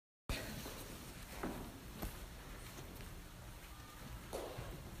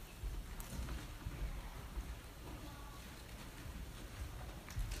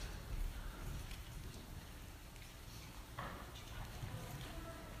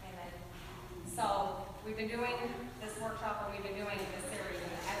we've been doing this workshop, or we've been doing this series,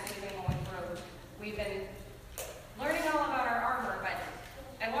 and as we've been going through, we've been learning all about our armor, but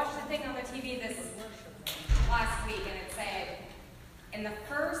I watched a thing on the TV this last week, and it said, in the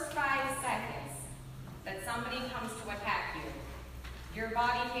first 5 seconds that somebody comes to attack you, your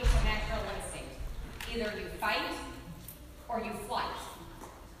body takes a natural instinct. Either you fight or you flight.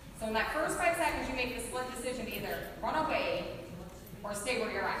 So in that first 5 seconds, you make the split decision to either run away or stay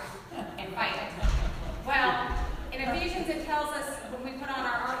where you're at and fight it. Well, in Ephesians it tells us when we put on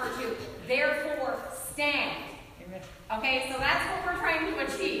our armor to, therefore stand. Okay, so that's what we're trying to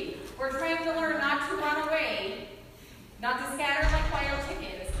achieve. We're trying to learn not to run away, not to scatter like wild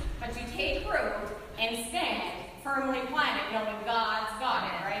chickens, but to take root and stand firmly planted, knowing God's got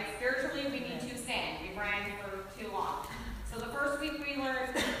it, right? Spiritually, we need to stand. We ran for too long. So the first week we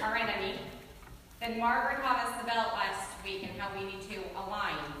learned our enemy. Then Margaret taught us the belt last week and how we need to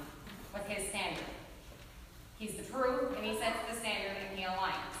align with his standard. He's the truth, and he sets the standard, and he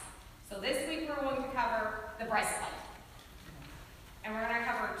aligns. So this week we're going to cover the breastplate. And we're going to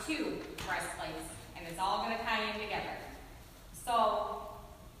cover 2 breastplates, and it's all going to tie in together. So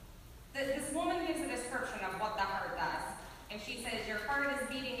this woman gives a description of what the heart does. And she says, your heart is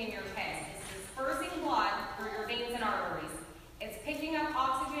beating in your chest. It's dispersing blood through your veins and arteries. It's picking up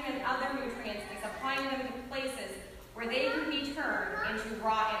oxygen and other nutrients and supplying them to places where they can be turned into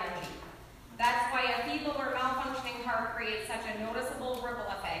raw energy. That's why a feeble or malfunctioning heart creates such a noticeable ripple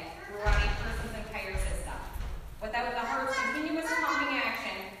effect throughout a person's entire system. Without the heart's continuous pumping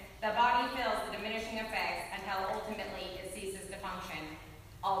action, the body feels the diminishing effects until ultimately it ceases to function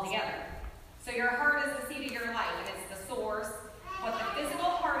altogether. So your heart is the seat of your life, and it's the source. What the physical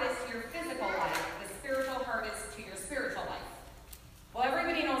heart is to your physical life, the spiritual heart is to your spiritual life. Well,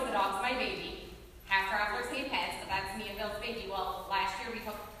 everybody knows the dog's my baby. Half travelers hate pets, but that's me and Bill's baby. Well, last year we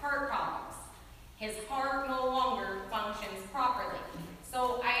took heart problems. His heart no longer functions properly.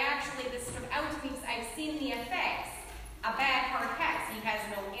 So this stood out to me because I've seen the effects a bad heart has. He has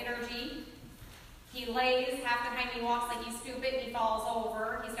no energy. He lays, half the time he walks like he's stupid, he falls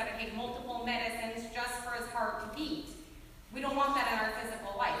over. He's got to take multiple medicines just for his heart to beat. We don't want that in our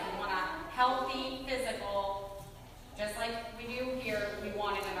physical life. We want a healthy physical, just like we do here, we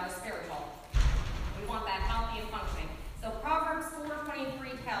want it in our spiritual. We want that healthy and functioning. So Proverbs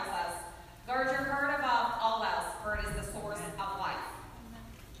 4:23 tells us, guard your heart above all else, for it is the source of life.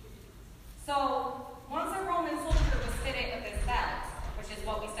 So once a Roman soldier was fitted with this belt, which is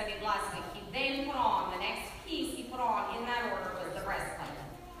what we studied last week, he then put on, the next piece he put on in that order was the breastplate.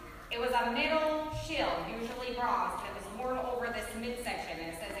 It was a metal shield, usually bronze, and it was worn over this midsection.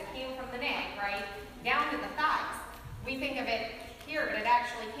 And it says it came from the neck, right, down to the thighs. We think of it here, but it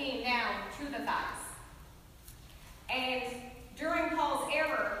actually came down to the thighs. And during Paul's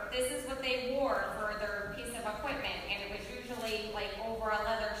era, this is what they wore for their piece of equipment, and it was usually like over a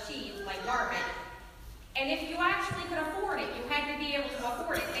leather sheath, like garment. And if you actually could afford it, you had to be able to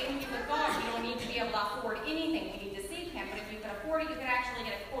afford it. Thank you with God, you don't need to be able to afford anything. We need to seek Him, but if you could afford it, you could actually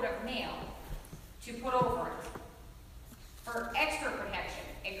get a coat of mail to put over it for extra protection.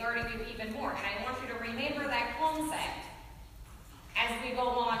 It guarded you even more. And I want you to remember that concept as we go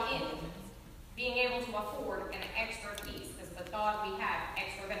on in being able to afford an extra piece, because with God we have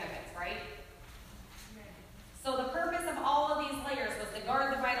extra benefits, right? So the purpose of all of these layers was to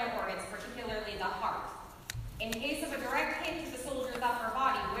guard the vital organs, particularly the heart. In case of a direct hit to the soldier's upper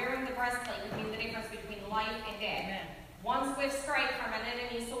body, wearing the breastplate could mean the difference between life and death. Amen. One swift strike from an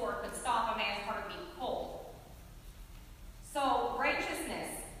enemy sword could stop a man's heartbeat cold. So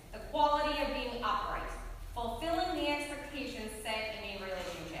righteousness, the quality of being upright, fulfilling the expectations set in a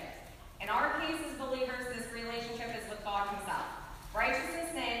relationship. In our case as believers, this relationship is with God Himself. Righteousness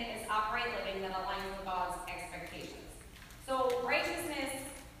then is upright living that aligns with God's expectations. So righteousness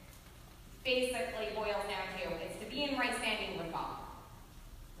basically boils down to is to be in right standing with God.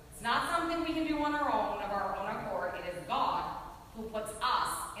 It's not something we can do on our own, of our own accord. It is God who puts us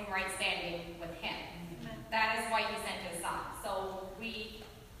in right standing with Him. Amen. That is why He sent His Son. So we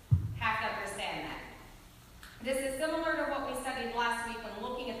have to understand that. This is similar to what we studied last week when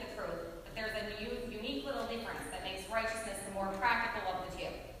looking at the truth, but there's a unique little difference that makes righteousness the more practical of the two.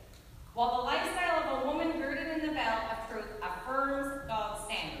 While the lifestyle of a woman girded in the belt of truth affirms God's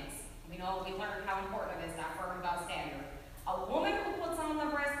standards, we learned how important it is to affirm God's standard. A woman who puts on the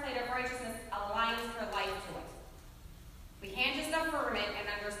breastplate of righteousness aligns her life to it. We can't just affirm it and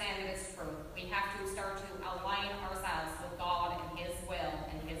understand that it's true. We have to start to align ourselves with God and His will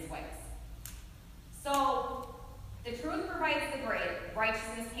and His ways. So, the truth provides the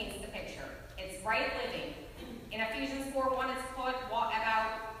righteousness paints the picture. It's right living. In Ephesians 4:1, it's put about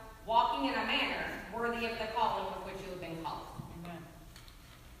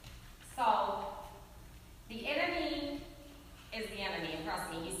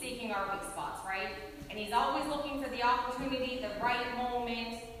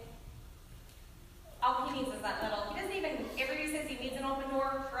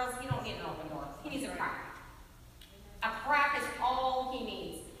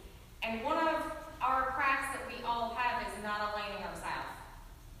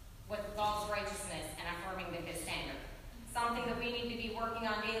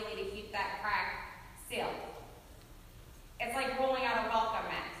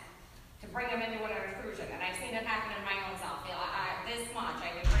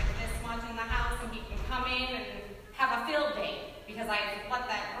in and have a field day because I let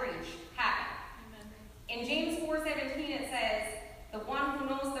that breach happen. Amen. In James 4:17 it says, the one who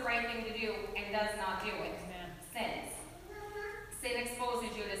knows the right thing to do and does not do it sins. Sin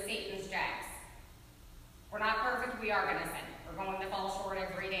exposes you to Satan's jabs. We're not perfect, we are going to sin. We're going to fall short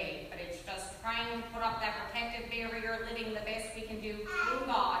every day, but it's just trying to put up that protective barrier, living the best we can do through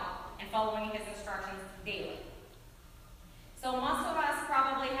God and following his instructions daily. So most of us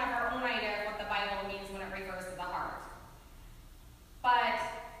probably have our own idea of what the Bible means when it refers to the heart. But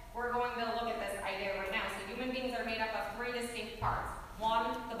we're going to look at this idea right now. So human beings are made up of three distinct parts.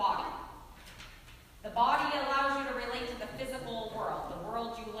 One, the body. The body allows you to relate to the physical world, the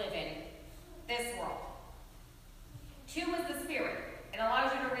world you live in, this world. Two is the spirit. It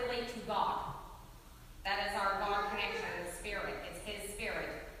allows you to relate to God. That is our God connection, the spirit. It's his spirit.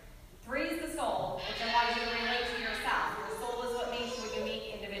 Three is the soul, which allows you to relate to yourself. Your soul is what makes you a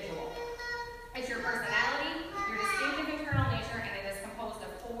unique individual. It's your personality, your distinctive internal nature, and it is composed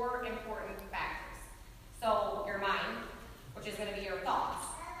of four important factors. So your mind, which is going to be your thoughts.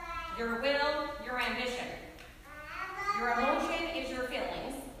 Your will, your ambition. Your emotion is your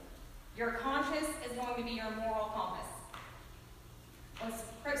feelings. Your conscience is going to be your moral compass.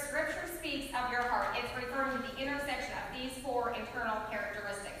 When Scripture speaks of your heart, it's referring to the intersection of these four internal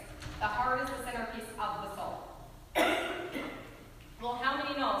characteristics. The heart is the centerpiece of the soul. Well, how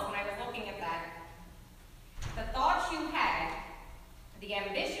many knows when I was looking at that, the thoughts you had, the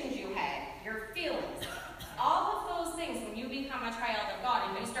ambitions you had, your feelings, all of those things, when you become a child of God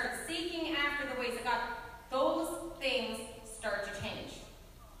and you start seeking after the ways of God, those things start to change.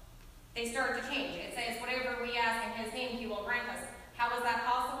 They start to change. It says, whatever we ask in his name, he will grant us. How is that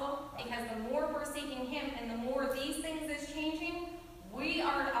possible? Because the more we're seeking him and the more these things is changing, we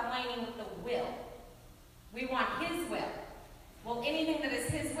are aligning with the will. We want his will. Well, anything that is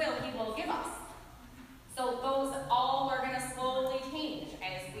his will, he will give us. So those all are going to slowly change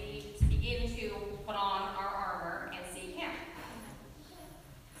as we begin to put on our armor and seek him.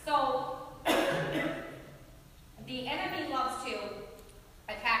 So the enemy loves to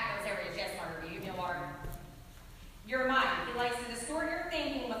attack those areas. Yes, Margaret, you need water. Your mind. He likes to distort your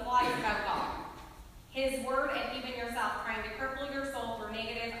thinking with lies about God, his word, and even yourself, trying to cripple your soul through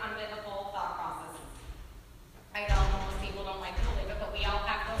negative, unbiblical thought processes. I know most people don't like to believe it, but we all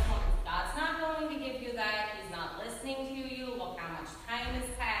have those moments. God's not going to give you that. He's not listening to you. Look how much time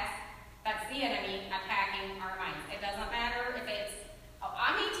has passed. That's the enemy attacking our minds. It doesn't matter if it's, oh,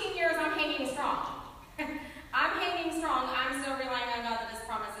 I'm 18 years, I'm hanging strong. I'm hanging strong. I'm still relying on God that his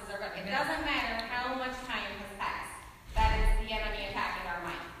promises are good. It doesn't matter how much time has passed. That is the enemy attacking our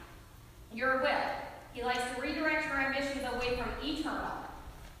mind. Your will. He likes to redirect your ambitions away from eternal,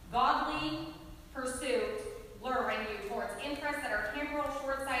 godly pursuit, luring you towards interests that are temporal,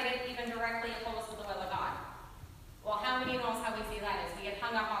 short-sighted, even directly opposed to the will of God. Well, how many knows how we see that is we get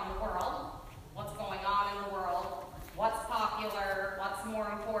hung up on the world, what's going on in the world, what's popular, what's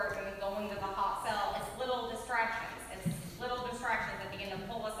more important, going to the hot sell. It's little distractions. It's little distractions that begin to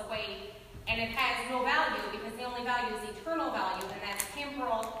pull us away, and it has no value because the only value is eternal value, and that's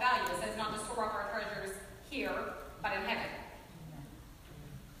temporal value. It says not to store up our treasures here, but in heaven.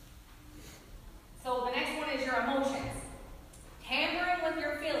 So the next one is your emotions. Tampering with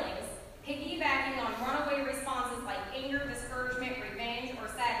your feelings, piggybacking on runaway responses like anger, discouragement, revenge, or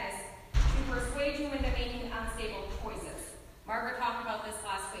sadness to persuade you into making unstable choices. Margaret talked about this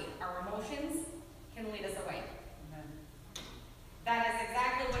last week. Our emotions can lead us away. Amen. That is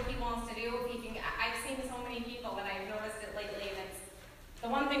exactly what he wants to do. I've seen so many people, and I've noticed it lately, and it's the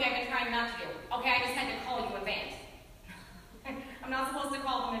one thing I've been trying not to do. Okay, I just had to call you and vent. I'm not supposed to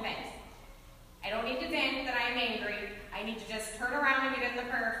call them and vent. I don't need to vent that I am angry. I need to just turn around and get in the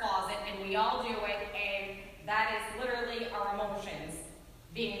prayer closet, and we all do it, and that is literally our emotions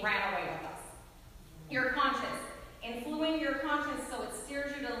being ran away with us. Your conscience. Influencing your conscience so it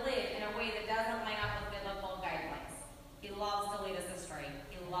steers you to live in a way that doesn't line up with biblical guidelines. He loves to lead us astray.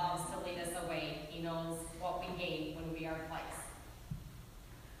 He loves to lead us away. He knows what we gain when we are placed.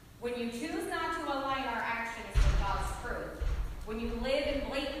 When you choose not to align our actions with God's truth, when you live in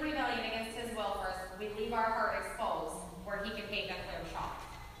blatant rebellion against his will first, we leave our heart exposed where he can take a clear shot.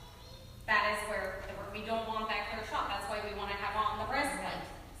 That is where we don't want that clear shot. That's why we want to have on the breastplate.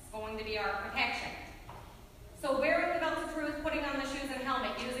 It's going to be our protection. So wearing the belt of truth, putting on the shoes and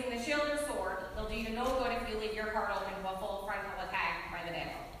helmet, using the shield or sword, they'll do you no good if you leave your heart open to a full frontal attack by the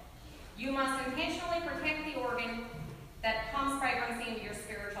devil. You must intentionally protect the organ that pumps vibrancy into your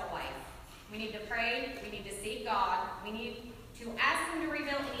spiritual life. We need to pray. We need to seek God. We need to ask him to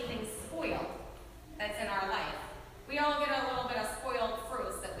reveal anything spoiled that's in our life. We all get a little bit of spoiled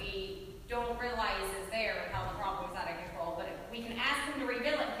fruits that we don't realize is there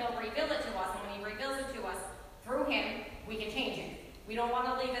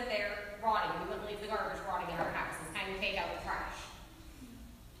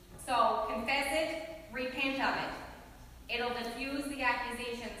of it, it'll diffuse the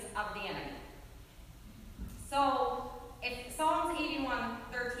accusations of the enemy. So, if Psalms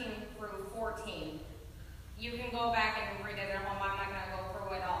 81:13 through 14, you can go back and read it at home. I'm not going to go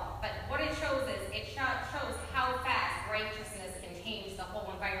through it all. But what it shows is, it shows how fast righteousness can change the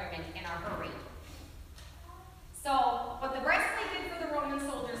whole environment in a hurry. So, what the breastplate did for the Roman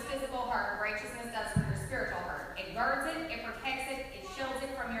soldier's physical heart, righteousness does for your spiritual heart. It guards it, it protects it, it shields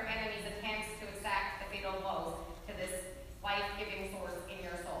it from your enemy's attempts to exact the fatal blows to this life-giving source in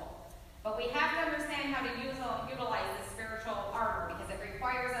your soul. But we have to understand how to utilize this spiritual armor, because it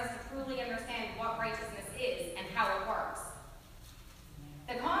requires us to truly understand what righteousness is and how it works.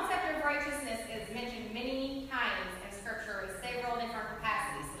 The concept of righteousness is mentioned many times in Scripture in several different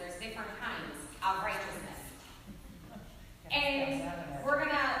capacities. So there's different kinds of righteousness. And we're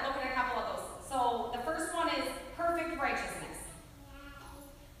going to look at a couple of those. So the first one is perfect righteousness.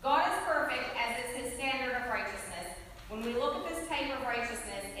 God is perfect, as is his standard of righteousness. When we look at this type of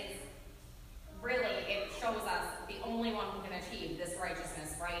righteousness, it shows us the only one who can achieve this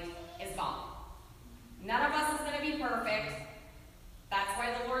righteousness, right, is God. None of us is going to be perfect. That's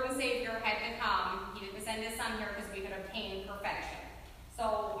why the Lord and Savior had to come. He didn't send his son here because we could obtain perfection.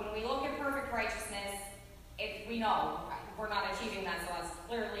 So when we look at perfect righteousness, we know we're not achieving that, so that's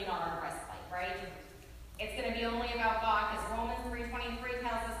clearly not our breastplate, right? It's going to be only about God, because Romans 3:23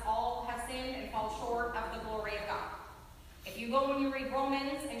 tells us all have sinned and fall short of the glory of God. If you go and you read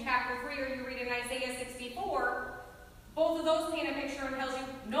Romans in chapter 3, or you read in Isaiah 64, both of those paint a picture and tells you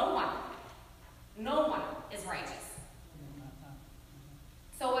no one is righteous.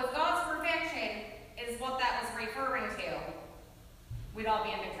 So if God's perfection is what that was referring to, we'd all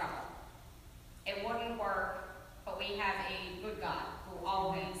be in big trouble. It wouldn't work, but we have a good God who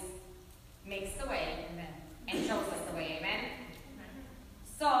always makes the way. Amen. And shows us the way. Amen?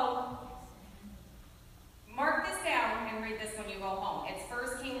 So, mark this down and read this when you go home. It's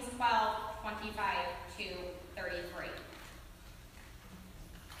 1 Kings 12:25-33.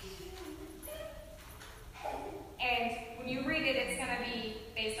 And when you read it, it's going to be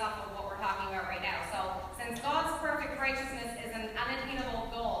based off of what we're talking about right now. So, since God's perfect righteousness is an unattainable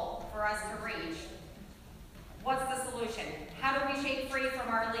goal for us to reach, what's the solution? How do we shake free from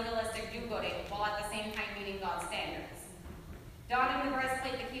our legalistic do-gooding while at the same time meeting God's standards? Donning the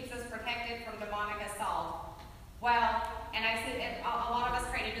breastplate that keeps us protected from demonic assault. Well, and I've seen it, a lot of us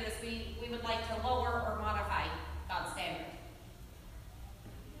try to do this. We would like to lower or modify God's standard.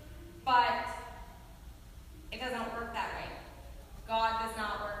 But it doesn't work that way. God does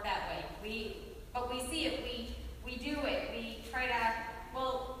not work that way. But we see it. We do it. We try to,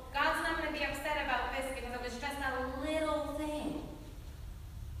 well, God's not going to be upset about this because it was just a little thing.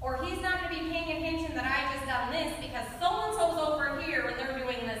 Or he's not going to be paying attention that I just done this because so-and-so's over here and they're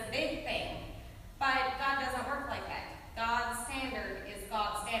doing this big thing. But God doesn't work like that. God's standard is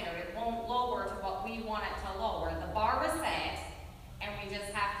God's standard. It won't lower to what we want it to lower. The bar is set, and we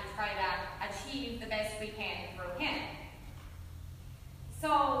just have to try to achieve the best we can through him.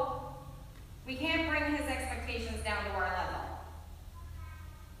 So, we can't bring his expectations down to our level.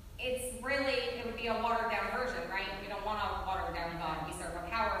 It would be a watered-down version, right? We don't want a watered-down God. We serve a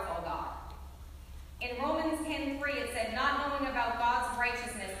powerful God. In Romans 10:3, it said, not knowing about God's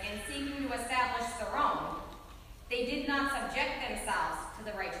righteousness and seeking to establish their own, they did not subject themselves to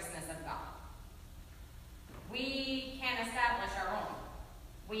the righteousness of God. We can't establish our own.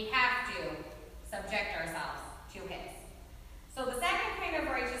 We have to subject ourselves to his. So the second kind of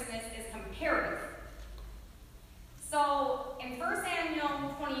righteousness is comparative. So in 1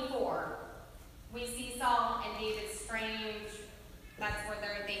 Samuel 24, we see Saul and David's that's where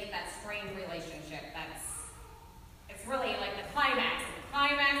they get that strained relationship. It's really like the climax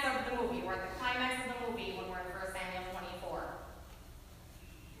of the movie. We're at the climax of the movie when we're in 1 Samuel 24.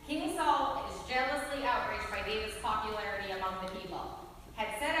 King Saul is jealously outraged by David's popularity among the people. Had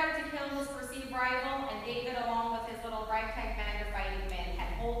set out to kill his perceived rival, and David, along with his little ragtag band of fighting men,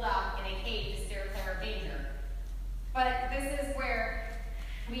 had holed up in a cave to steer clear of danger. But this is where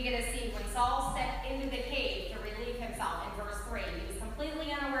we get to see when Saul stepped into the cave to relieve himself in verse 3. He was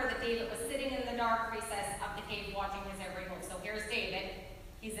completely unaware that David was sitting in the dark recess of the cave watching his every move. So here's David.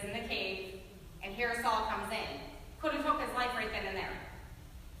 He's in the cave. And here Saul comes in. Could have took his life right then and there.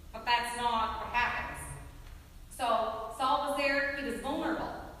 But that's not what happens. So Saul was there. He was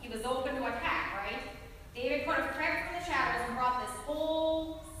vulnerable. He was open to attack, right? David could have crept from the shadows and brought this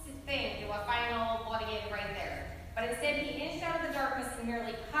whole thing to a final bloody end right there. But instead, he inched out of the darkness and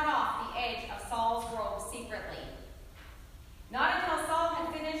merely cut off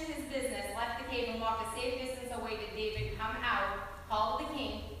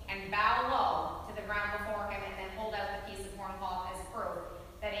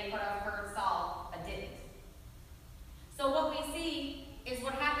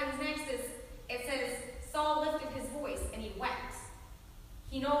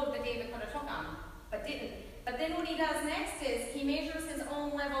know that David could have took on, but didn't. But then what he does next is he measures his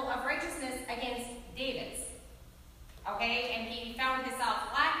own level of righteousness against David's. Okay? And he found himself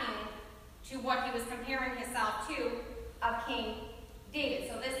lacking to what he was comparing himself to of King David.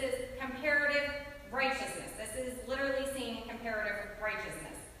 So this is comparative righteousness. This is literally seeing comparative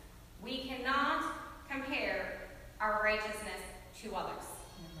righteousness. We cannot compare our righteousness to others.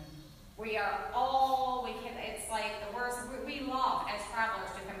 We are all, it's like the worst, we love as travelers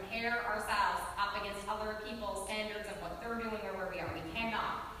to compare ourselves up against other people's standards of what they're doing or where we are. We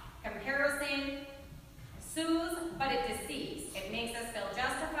cannot. Comparison soothes, but it deceives. It makes us feel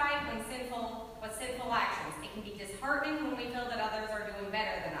justified with sinful actions. It can be disheartening when we feel that others are doing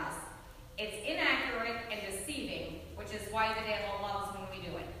better than us. It's inaccurate and deceiving, which is why the devil loves when we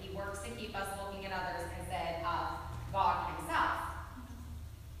do it. He works to keep us looking at others instead of God himself.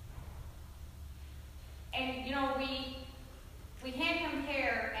 And, we can't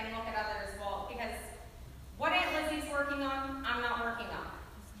compare and look at others, well, because what Aunt Lizzie's working on, I'm not working on.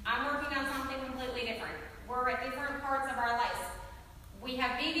 I'm working on something completely different. We're at different parts of our lives. We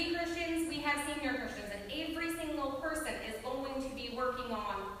have baby Christians, we have senior Christians, and every single person is going to be working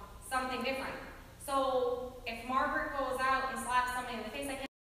on something different. So, if Margaret goes out and slaps somebody in the face,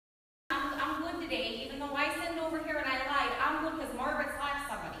 I'm good today, even though I sinned over here and I lied, I'm good because Margaret slapped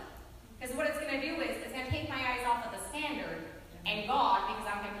somebody. Because what it's going to do is, it's going to take my eyes off of the standard and God, because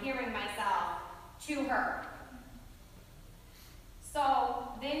I'm comparing myself to her. So,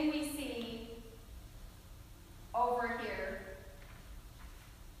 then we see over here,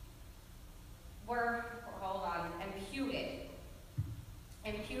 imputed.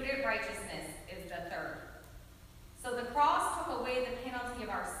 Imputed righteousness is the third. So the cross took away the penalty of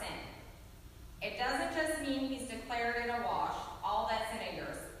our sin. It doesn't just mean he's declared it a wash, all that sin of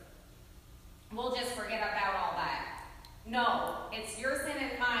yours. We'll just forget about all that. No, it's your sin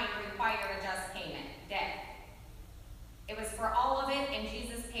and mine required a just payment, death. It was for all of it, and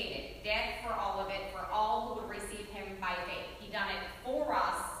Jesus paid it. Death for all of it, for all who would receive him by faith. He done it for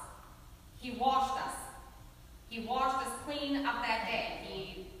us. He washed us. He washed us clean of that debt.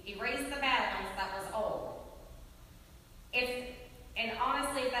 He erased the bad ones that was old. And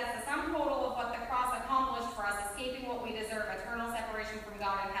honestly, if that's the sum total of what the cross accomplished for us, escaping what we deserve, eternal separation from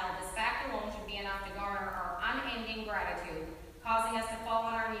God and hell, this fact alone should be enough to garner our unending gratitude, causing us to fall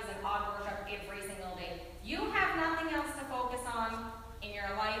on our knees and odd worship every single day. You have nothing else to focus on in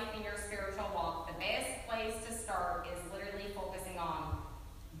your life, in your spiritual walk. The best place to start is literally focusing on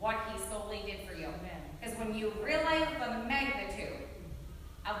what he solely did for you. Because when you realize the magnitude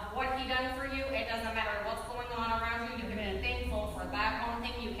of what he done for you, it doesn't matter what's going on around you. You can be thankful for that one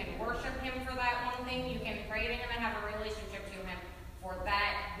thing. You can worship him for that one thing. You can pray to him and have a relationship to him for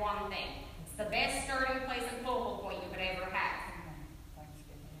that one thing. It's the best starting place and focal point you could ever have.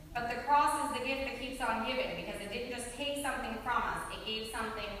 But the cross is the gift that keeps on giving, because it didn't just take something from us. It gave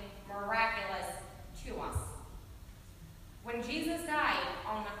something miraculous to us. When Jesus died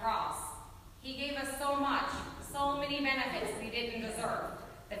on the cross, he gave us so much, so many benefits we didn't deserve.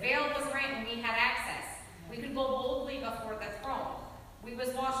 The veil was rent and we had access. We could go boldly before the throne. We was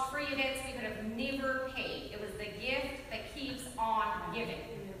washed free of debts we could have never paid. It was the gift that keeps on giving.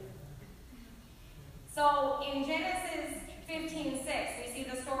 So in Genesis 15:6, we see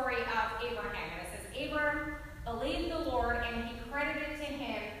the story of Abraham. And it says, Abram believed the Lord and he credited to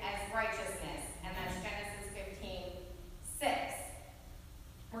him as righteousness. And that's Genesis 15:6.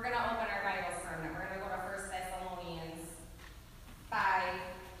 We're going to open our Bibles for a minute. We're going to go to 1 Thessalonians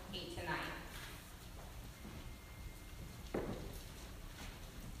 5:8-9.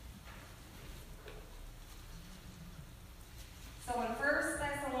 So in 1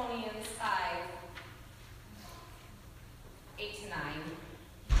 Thessalonians 5:8-9,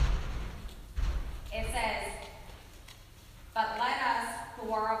 it says, but let us,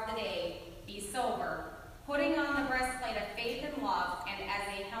 who are of the day, be sober, putting on the breastplate of faith and love, and as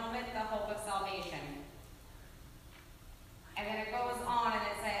a helmet, the hope of salvation. And then it goes on and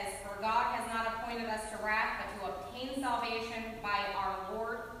it says, for God has not appointed us to wrath, but to obtain salvation by our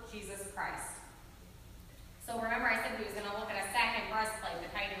Lord Jesus Christ. So remember I said we was going to look at a second breastplate to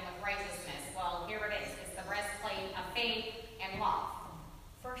tie in with righteousness. Well, here it is. It's the breastplate of faith and love.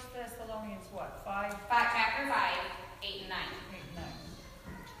 1 Thessalonians what? 5? Chapter 5, 8 and 9. 8 and 9.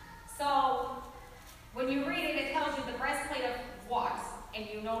 So when you read it, it tells you the breastplate of what? And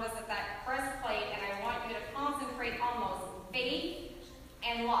you notice that breastplate, and I want you to concentrate on those, faith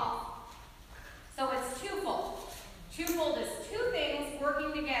and love. So it's twofold. Twofold is two things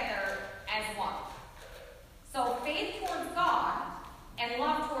working together as one. So faith towards God and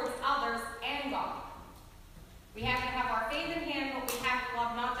love towards others and God. We have to have our faith in him, but we have to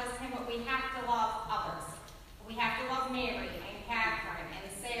love not Mary and Catherine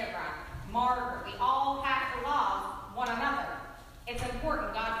and Sarah, Margaret. We all have to love one another. It's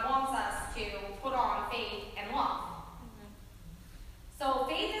important. God wants us to put on faith and love. So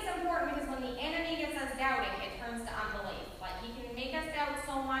faith is important because when the enemy gets us doubting, it turns to unbelief. Like, he can make us doubt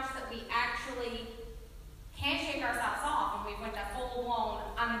so much that we actually can't shake ourselves off, and we went to full-blown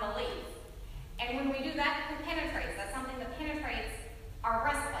unbelief. And when we do that, it penetrates. That's something that penetrates our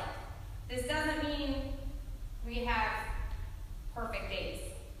breastplate. This doesn't mean we have perfect days.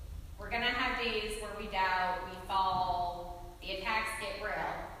 We're going to have days where we doubt, we fall, the attacks get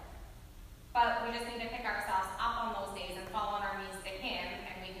real. But we just need to pick ourselves up on those days and fall on our knees to him,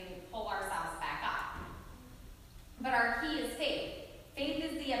 and we can pull ourselves back up. But our key is faith. Faith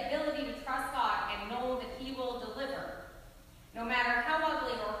is the ability to trust God and know that he will deliver. No matter how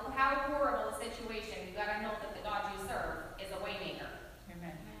ugly or how horrible the situation, you've got to know that the God you serve is a waymaker.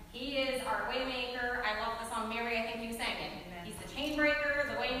 Amen. He is our waymaker. I love the song, Mary, I think you sang it. Amen. He's the chain breaker,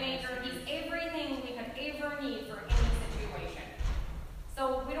 the waymaker. He's everything we could ever need for any situation.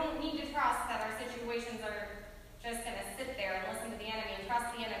 So we don't need to trust that our situations are just going to sit there and listen to the enemy and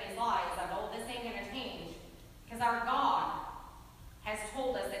trust the enemy's lies of, oh, this ain't going to change. Because our God has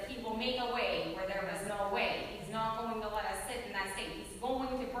told us that he will make a way where there was no way. He's not going to let us sit in that state. He's going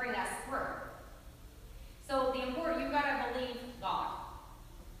to bring us through. So you've got to believe God.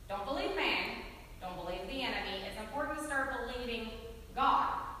 Don't believe man. Don't believe the enemy. It's important to start believing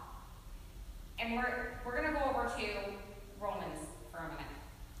God. And we're going to go over to Romans for a minute.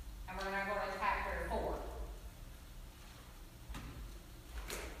 And we're going to go to chapter 4.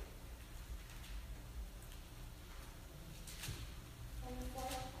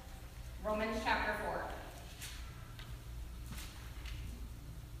 Romans chapter 4.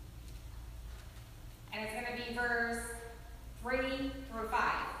 And it's going to be verse 3 through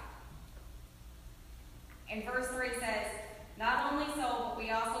 5. And verse 3 says, not only so, but we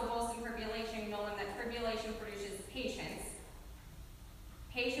also boast in tribulation, knowing that tribulation produces patience.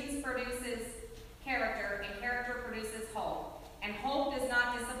 Patience produces character, and character produces hope. And hope does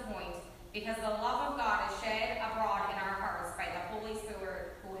not disappoint, because the love of God is shed abroad in our hearts by the Holy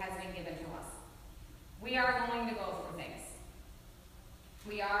Spirit who has been given to us. We are going to go through things.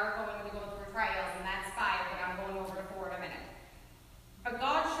 We are going to go through trials, and that's 5, but I'm going over to 4 in a minute. But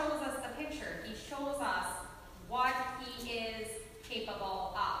God shows us the picture. He shows us what he is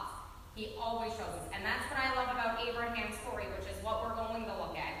capable of. He always shows us. And that's what I love about Abraham's story, which is what we're going to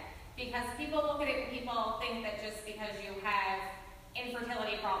look at. Because people look at it and people think that just because you have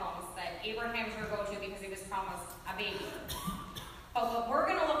infertility problems, that Abraham's your go-to because he was promised a baby. But what we're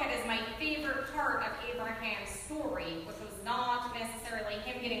going to look at is my favorite part of Abraham's story, which was not necessarily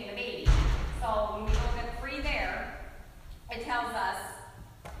him getting the baby. So when we look at 3 there, it tells us,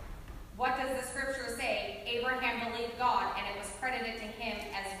 what does the scripture say? Abraham believed God, and it was credited to him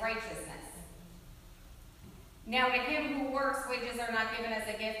as righteousness. Now to him who works, wages are not given as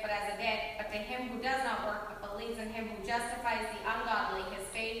a gift, but as a debt. But to him who does not work, but believes in him who justifies the ungodly, his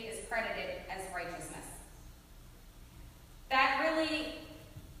faith is credited as righteousness. That really,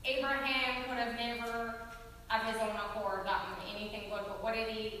 Abraham could have never, of his own accord, gotten anything good. But what did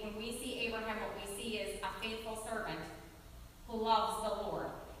he, when we see Abraham, what we see is a faithful servant who loves the Lord.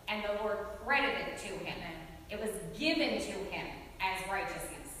 And the Lord credited it to him. It was given to him as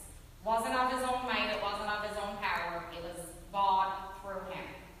righteousness. It wasn't of his own might, it wasn't of his own power. It was God through him.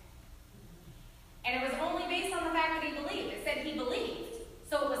 And it was only based on the fact that he believed. It said he believed,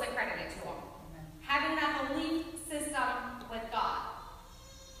 so it was accredited to him. Having that belief system with God.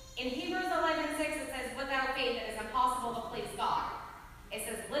 In Hebrews 11:6 it says, without faith it is impossible to please God. It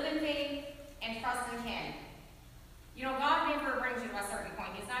says, live in faith and trust in him. You know, God never brings you to a certain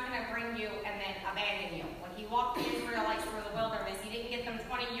point. He's not going to bring you and then abandon you. When he walked the Israelites through the wilderness, he didn't get them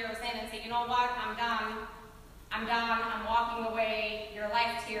 20 years in and say, you know what, I'm done, I'm walking away, you're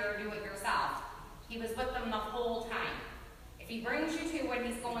left here, do it yourself. He was with them the whole time. If he brings you to it,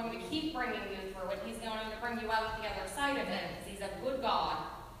 he's going to keep bringing you through it. He's going to bring you out the other side of it, because he's a good God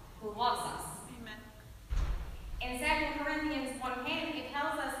who loves us. Amen. In 2 Corinthians 1:10, it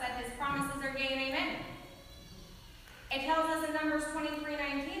tells us that his promises are yea and amen. It tells us in Numbers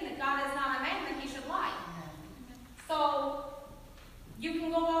 23:19 that God is not a man that he should lie. So you can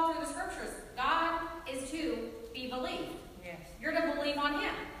go all through the scriptures. God is to be believed. Yes. You're to believe on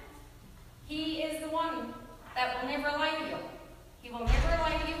him. He is the one that will never lie to you. He will never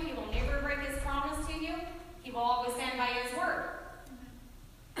lie to you. He will never break his promise to you. He will always stand by his word.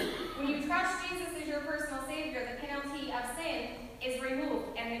 When you trust Jesus as your personal Savior, the penalty of sin is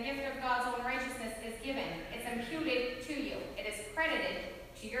removed, and the gift of God's own righteousness is given. It's imputed to you. It is credited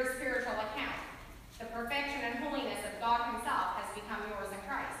to your spiritual account. The perfection and holiness of God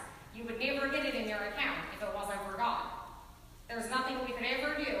You would never get it in your account if it wasn't for God. There's nothing we could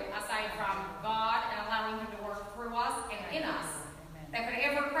ever do aside from God and allowing Him to work through us and in us that could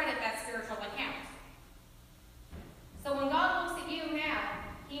ever credit that spiritual account. So when God looks at you now,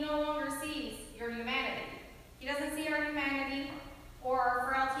 He no longer sees your humanity. He doesn't see our humanity or our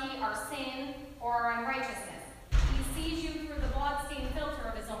frailty, our sin, or our unrighteousness. He sees you through the blood-stained filter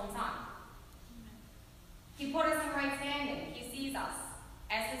of His own Son. He put us in right standing. He sees us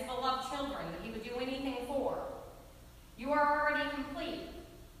as His beloved children that He would do anything for. You are already complete.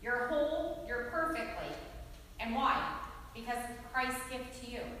 You're whole. You're perfectly. And why? Because Christ's gift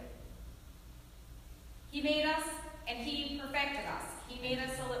to you. He made us and He perfected us. He made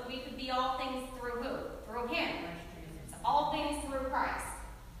us so that we could be all things through who? Through Him. So all things through Christ.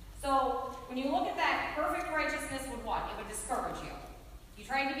 So when you look at that, perfect righteousness would what? It would discourage you. If you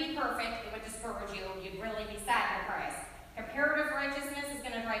tried to be perfect, it would discourage you. You'd really be sad and depressed. Comparative righteousness is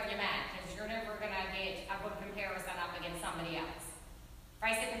going to drive you mad because you're never going to get a good comparison up against somebody else. If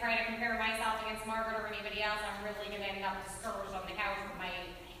I sit and try to compare myself against Margaret or anybody else, I'm really going to end up discouraged on the couch with my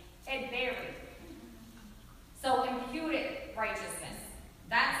head buried. So imputed righteousness.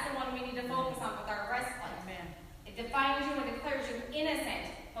 That's the one we need to focus on with our breastplate. Amen. It defines you and declares you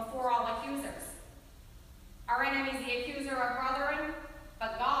innocent before all accusers. Our enemy is the accuser of brethren,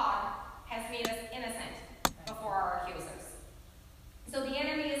 but God has made us innocent before our accusers. So the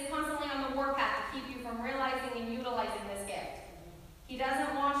enemy is constantly on the warpath to keep you from realizing and utilizing this gift. He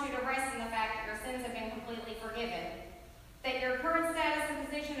doesn't want you to rest in the fact that your sins have been completely forgiven, that your current status and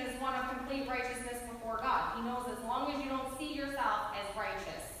position is one of complete righteousness before God. He knows as long as you don't see yourself as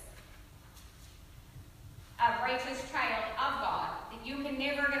righteous, a righteous child of God, that you can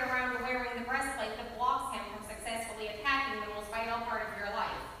never get around to wearing the breastplate that blocks Him from successfully attacking the most vital part of your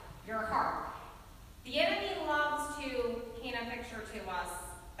life, your heart. The enemy loves to paint a picture to us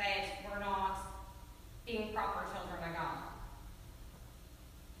that we're not being proper children of God.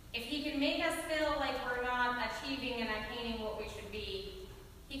 If he can make us feel like we're not achieving and attaining what we should be,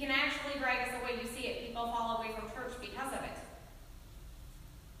 he can actually drag us away. You see it. People fall away from church because of it.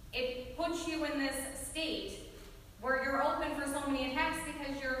 It puts you in this state where you're open for so many attacks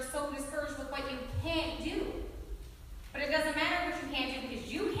because you're so discouraged with what you can't do. But it doesn't matter what you can't do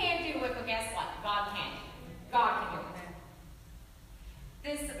because you can't do it, but guess what? God can. God can do it.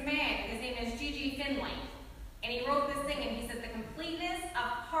 This man, his name is G.G. Finlay, and he wrote this thing, and he said, the completeness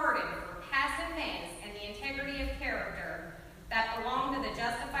of pardon for past offense and the integrity of character that belong to the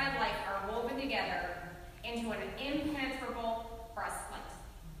justified life are woven together into an impenetrable breastplate.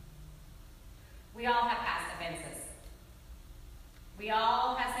 We all have past offenses. We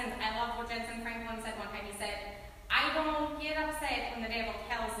all have sins. I love what Jensen Franklin said one time. He said, I don't get upset when the devil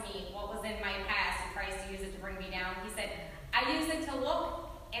tells me what was in my past and tries to use it to bring me down. He said, I use it to look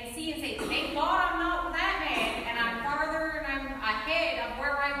and see and say, thank God I'm not with that man, and I'm farther and I'm ahead of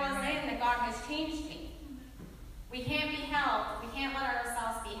where I was then, that God has changed me. We can't be held, we can't let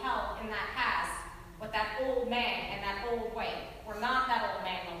ourselves be held in that past with that old man and that old way. We're not that old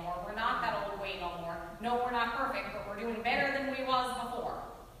man no more. We're not that old way no more. No, we're not perfect, but we're doing better than we was before.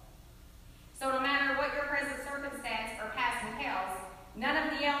 So no matter what your present circumstance or past entails, none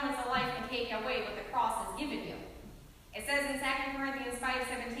of the elements of life can take away what the cross has given you. It says in 2 Corinthians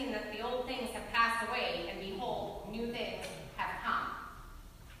 5:17 that the old things have passed away, and behold, new things have come.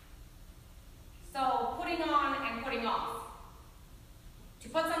 So putting on and putting off. To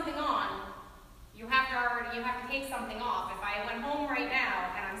put something on, you have to take something off. If I went home right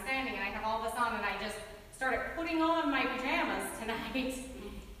now and I'm standing and I have all this on and I just started putting on my pajamas tonight,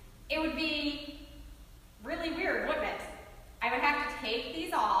 it would be really weird, wouldn't it? I would have to take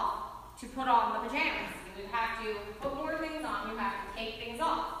these off to put on the pajamas. You would have to put more things on. You have to take things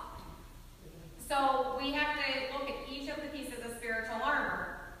off. So we have to look at each of the pieces of spiritual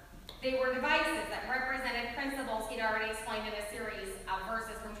armor. They were devices that represented principles he'd already explained in a series of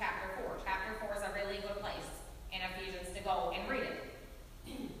verses from chapter 4. Chapter 4 is a really good place in Ephesians to go and read it.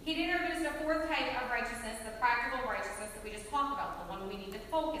 He'd introduced a fourth type of righteousness, the practical righteousness that we just talked about, the one we need to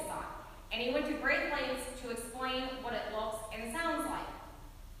focus on. And he went to great lengths to explain what it looks and sounds like.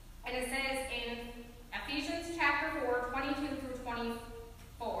 And it says in Ephesians chapter 4, 22 through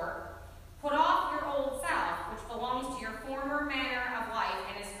 24, put off your old self, which belongs to your former manner of life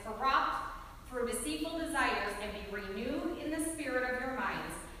and is corrupt through deceitful desires, and be renewed in the spirit of your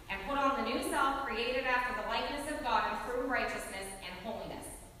minds, and put on the new self created after the likeness of God in true righteousness and holiness.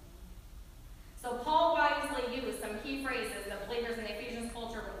 So Paul wisely used some key phrases that believers in the Ephesians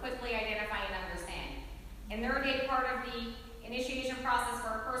culture would quickly identify and understand. In their day, part of the initiation process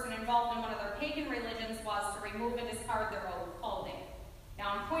for a person involved in one of their pagan religions was to remove and discard their old clothing.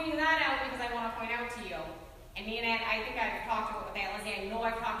 Now I'm pointing that out because I want to point out to you, and me and Ed, I think I've talked to it with Aunt Lizzie, I know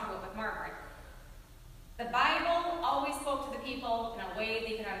I've talked to it with Margaret. The Bible always spoke to the people in a way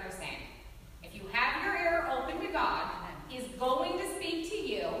they could understand. If you have your ear open to God, He's going to speak to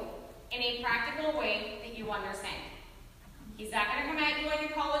you in a practical way that you understand. He's not going to come at you like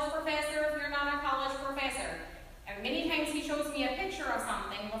a college professor if you're not a college professor. And many times He shows me a picture of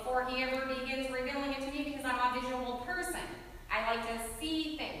something before He ever begins revealing it to me because I'm a visual person. I like to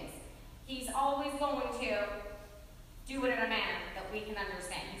see things. He's always going to do it in a manner that we can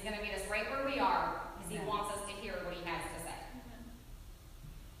understand. He's going to meet us right where we are because He wants us to hear what He has to say.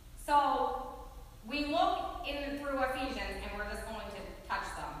 So, we look in through Ephesians, and we're just going to touch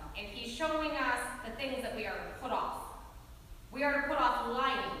them. And He's showing us the things that we are to put off. We are to put off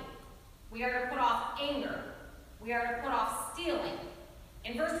lying. We are to put off anger. We are to put off stealing.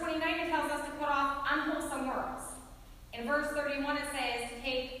 In verse 29, it tells us to put off unwholesome words. In verse 31, it says to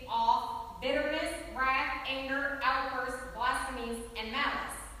take off bitterness, wrath, anger, outbursts, blasphemies, and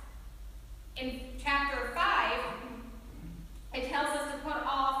malice. In chapter 5, it tells us to put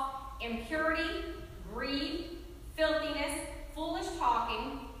off impurity, greed, filthiness, foolish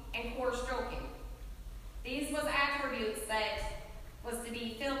talking, and coarse joking. These was attributes that was to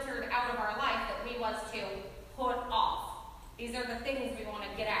be filtered out of our life that we was to put off. These are the things we want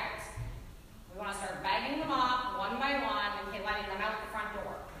to get out. We want to start bagging them off one by one and letting them out the front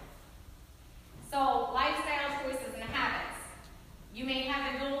door. So, lifestyle choices and habits. You may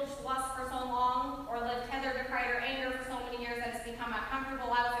have indulged lust for so long or lived tethered to pride or anger for so many years that it's become a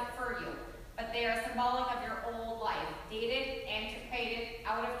comfortable outfit for you. But they are symbolic of your old life, dated, antiquated,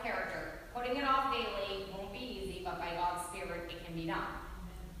 out of character. Putting it off daily won't be easy, but by God's Spirit it can be done.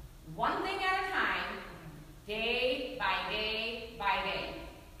 One thing at a time, day by day by day.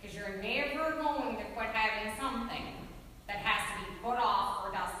 Because you're never going to quit having something that has to be put off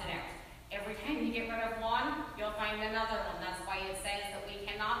or dusted out. Every time you get rid of one, you'll find another one. That's why it says that we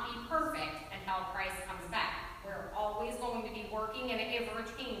cannot be perfect until Christ comes back. We're always going to be working and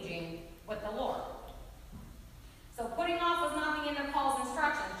ever-changing with the Lord. So putting off was not the end of Paul's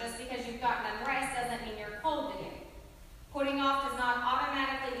instructions. Just because you've gotten unrest doesn't mean you're clothed again. Putting off does not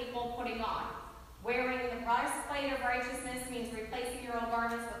automatically equal putting on. Wearing the breastplate of righteousness means replacing your old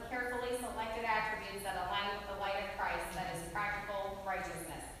garments with carefully selected attributes that align with the light of Christ, that is practical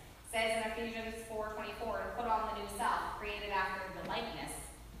righteousness. It says in Ephesians 4:24 to put on the new self, created after the likeness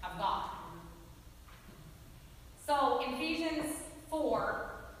of God. So in Ephesians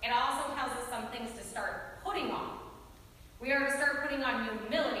 4, it also tells us some things to start putting on. We are to start putting on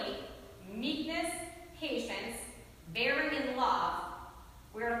humility, meekness, patience, bearing in love.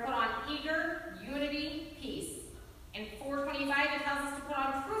 We are to put on eager, unity, peace. In 4:25, it tells us to put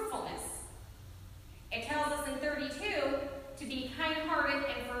on truthfulness. It tells us in 32 to be kind-hearted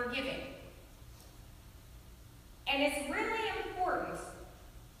and forgiving. And it's really important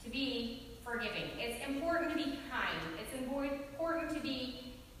to be forgiving. It's important to be kind. It's important to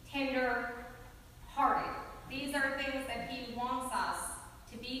be tender-hearted. These are things that He wants us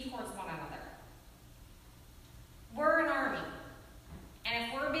to be towards one another. We're an army. And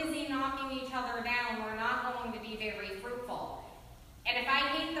if we're busy knocking each other down, we're not going to be very fruitful. And if I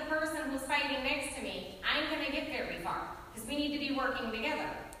hate the person who's fighting next to me, I'm going to get very far. Because we need to be working together.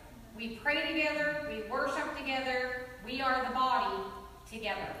 We pray together. We worship together. We are the body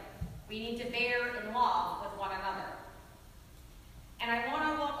together. We need to bear in love with one another. And I want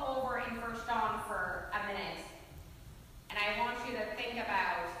to look over in 1 John for a minute. And I want you to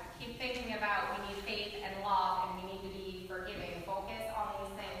keep thinking about we need faith and love, and we need to be forgiving. Focus on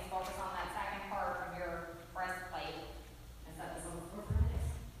these things. Focus on that second part of your breastplate. Is that this one?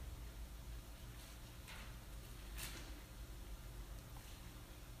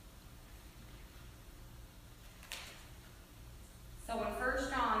 So in 1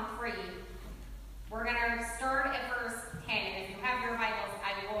 John 3, we're going to start at verse 10. And if you have your Bibles,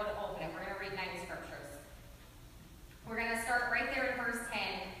 I would open it. We're going to read 9 scriptures. We're going to start right there in verse 10.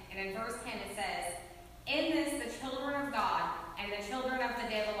 And in verse 10 it says, "In this the children of God and the children of the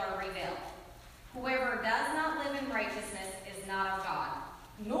devil are revealed. Whoever does not live in righteousness is not of God,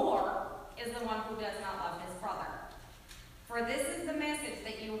 nor is the one who does not love his brother. For this is the message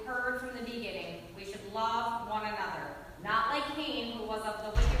that you heard from the beginning. We should love one another. Not like Cain, who was of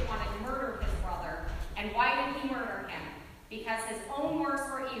the wicked one and murdered his brother. And why did he murder him? Because his own works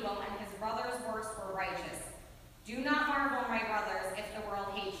were evil and his brother's works were righteous. Do not marvel, my brothers, if the world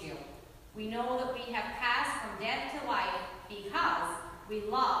hates you. We know that we have passed from death to life because we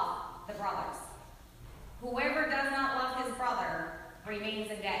love the brothers. Whoever does not love his brother remains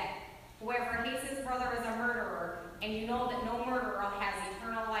in death. Whoever hates his brother is a murderer, and you know that no murderer has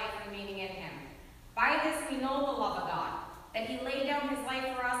eternal life remaining in him. By this we know the love of God, that he laid down his life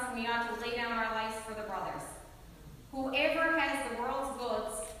for us, and we ought to lay down our lives for the brothers. Whoever has the world's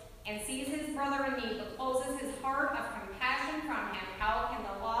goods and sees his brother in need, but closes his heart of compassion from him, how can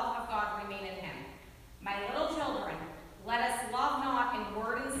the love of God remain in him? My little children, let us love not in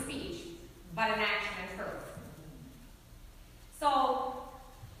word and speech, but in action and truth. So,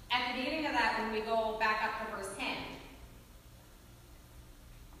 at the beginning of that, when we go back up to verse 10,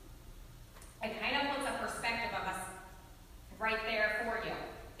 it kind of puts a perspective of us right there for you.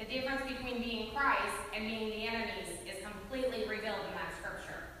 The difference between being Christ and being the enemies is completely revealed in that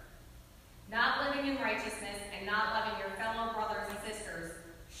scripture. Not living in righteousness and not loving your fellow brothers and sisters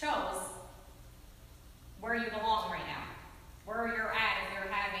shows where you belong right now, where you're at if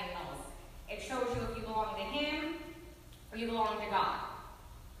you're having those. It shows you if you belong to him or you belong to God.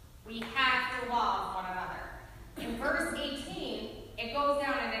 We have to love one another. In verse 18, it goes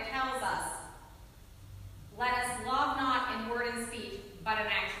down and it tells us, let us love not in word and speech, but in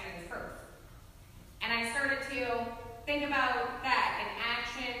action and truth. And I started to think about that in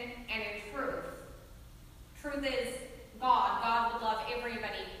action and in truth. Truth is God. God would love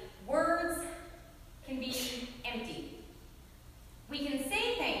everybody. Words can be empty. We can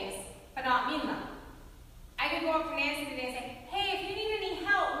say things, but not mean them. I could go up to Nancy today and say, hey, if you need any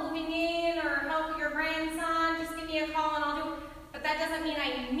help moving in or help with your grandson, just give me a call and I'll do it. But that doesn't mean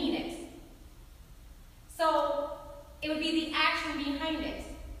I mean it. So it would be the action behind it.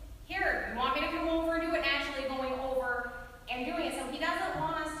 Here, you want me to come over and do it? Actually going over and doing it. So he doesn't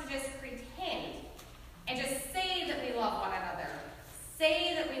want us to just pretend and just say that we love one another,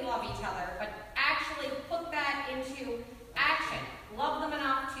 say that we love each other, but actually put that into action. Love them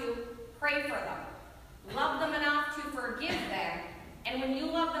enough to pray for them. Love them enough to forgive them. And when you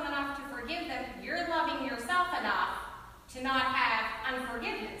love them enough to forgive them, you're loving yourself enough to not have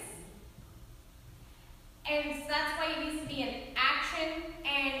unforgiveness. And so that's why it needs to be in action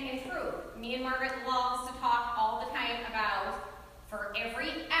and in truth. Me and Margaret loves to talk all the time about, for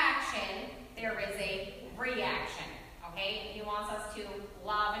every action, there is a reaction. Okay? He wants us to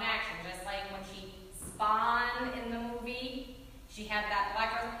love in action. Just like when she spawned in the movie, she had that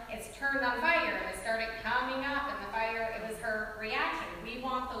black rose. It's turned on fire, and it started coming up, and the fire, it was her reaction. We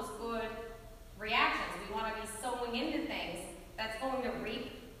want those good reactions. We want to be sowing into things that's going to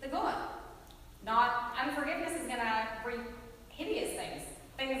reap the good. Not unforgiveness is going to reap hideous things,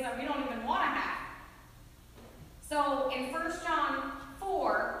 things that we don't even want to have. So in 1 John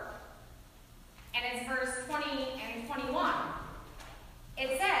 4, and it's verse 20 and 21,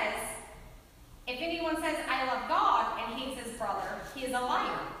 it says, if anyone says, I love God, and hates his brother, he is a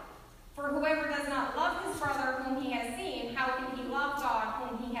liar. For whoever does not love his brother whom he has seen, how can he love God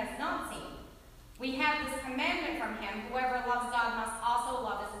whom he has not seen? We have this commandment from him, whoever loves God must also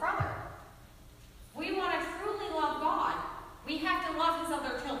love his brother. We want to truly love God. We have to love his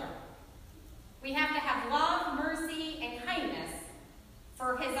other children. We have to have love, mercy, and kindness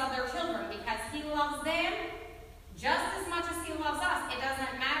for his other children because he loves them just as much as he loves us. It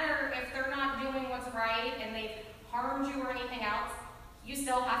doesn't matter if they're not doing what's right and they've harmed you or anything else. You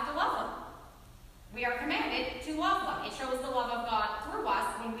still have to love them. We are commanded to love them. It shows the love of God through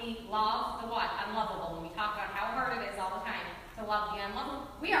us when we love the what? Unlovable. When we talk about how hard it is all the time to love the unlovable.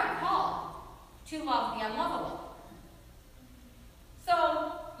 We are called to love the unlovable.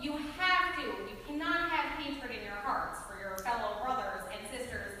 So you cannot have hatred in your hearts for your fellow brothers and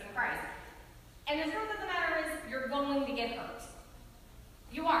sisters in Christ. And the truth of the matter is, you're going to get hurt.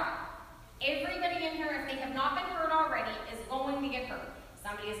 You are. Everybody in here, if they have not been hurt already, is going to get hurt.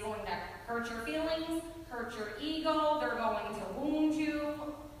 Somebody is going to hurt your feelings, hurt your ego, they're going to wound you.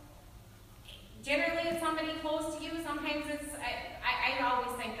 Generally, it's somebody close to you. Sometimes it's, I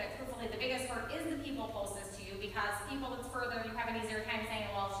always think that, truthfully, the biggest hurt is the people closest to you because people that's further, you have an easier time saying,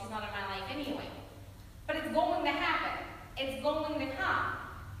 well, she's not in my life anyway. But it's going to happen. It's going to come.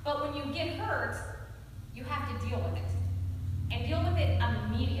 But when you get hurt, you have to deal with it. And deal with it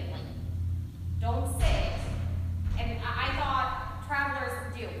immediately. Don't sit. And I thought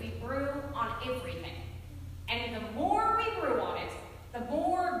travelers do. We brew on everything. And the more we brew on it, the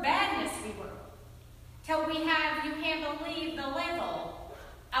more badness we brew. Till we have, you can't believe the level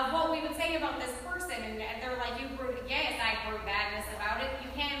of what we would say about this person. And they're like, you brewed, yes, I brewed badness about it. You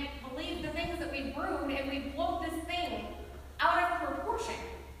can't believe the things that we brewed, and we blow this thing out of proportion.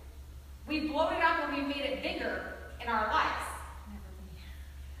 We blow it up and we made it bigger in our lives.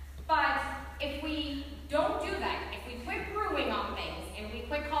 But if we don't do that, if we quit brewing on things, and we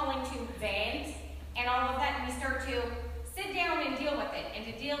quit calling to vent and all of that, and we start to sit down and deal with it, and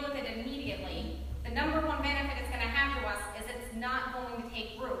to deal with it immediately, the number one benefit it's going to have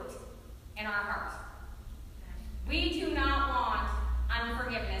our heart. We do not want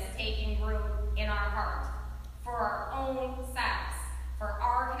unforgiveness taking root in our heart for our own selves, for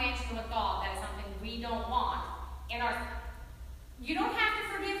our connection with God. That is something we don't want in our. You don't have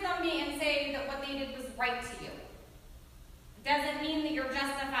to forgive them and say that what they did was right to you. It doesn't mean that you're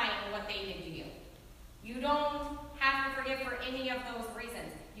justifying what they did to you. You don't have to forgive for any of those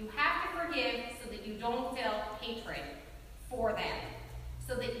reasons. You have to forgive so that you don't feel hatred for them,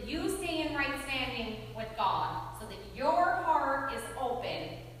 so that you stay in right standing with God, so that your heart is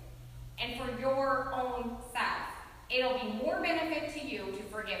open, and for your own self. It'll be more benefit to you to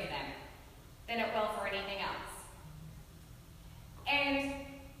forgive them than it will for anything else. And,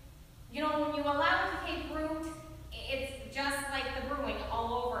 you know, when you allow it to take root, it's just like the brewing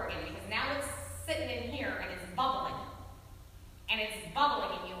all over again, because now it's sitting in here and it's bubbling. And it's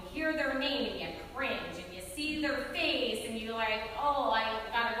bubbling, and you hear their name and you cringe, and you see their face, and you're like, oh, I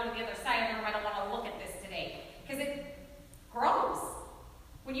gotta go to the other side of the room, I don't want to look at this today. Because it grows.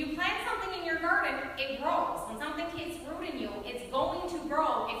 When you plant something in your garden, it grows. When something takes root in you, it's going to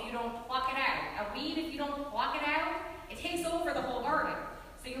grow if you don't pluck it out. A weed, if you don't pluck it out, it takes over the whole garden.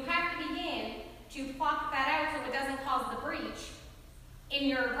 So you have to begin to pluck that out so it doesn't cause the breach in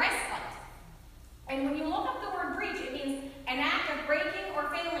your breastplate. And when you look up the word breach, it means an act of breaking or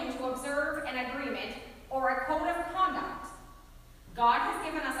failing to observe an agreement or a code of conduct. God has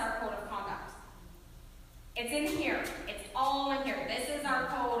given us our code of conduct. It's in here. It's all in here. This is our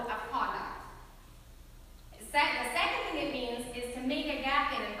code of conduct. The second thing it means is to make a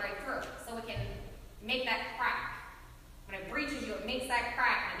gap in and break through, so it can make that crack. When it breaches you, it makes that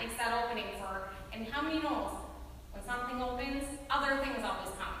crack, and it makes that opening for, and how many knows when something opens, other things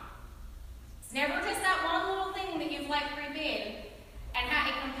always come. It's never just that one little thing that you've let creep in, and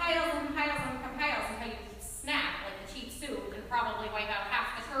it compiles and compiles and compiles until you snap, like the cheap soup, and probably wipe out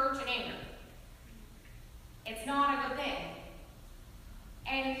half the church in anger. It's not a good thing.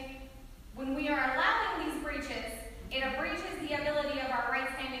 And when we are allowing these breaches, it breaches the ability of our right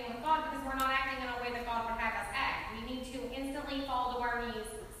standing with God, because we're not acting in a way that God would have us act. We need to instantly fall to our knees,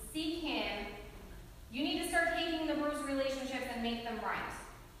 seek Him. You need to start taking the bruised relationships and make them right.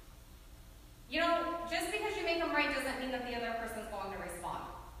 You know, just because you make them right doesn't mean that the other person's going to respond.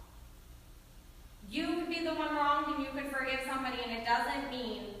 You could be the one wronged and you could forgive somebody, and it doesn't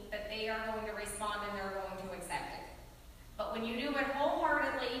mean that they are going to respond and they're going to accept it. But when you do it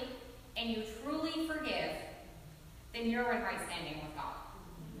wholeheartedly and you truly forgive, then you're in right standing with God.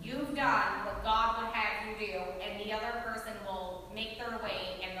 You've done what God would have you do, and the other person will make their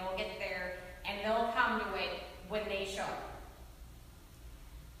way, and they'll get there, and they'll come to it when they should.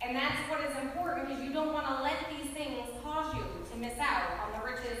 And that's what is important, because you don't want to let these things cause you to miss out on the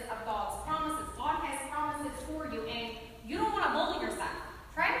riches of God's promises. God has promises for you, and you don't want to bully yourself.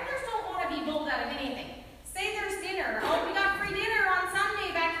 Travelers don't want to be bulled out of anything. Say there's dinner. Oh, we got free dinner on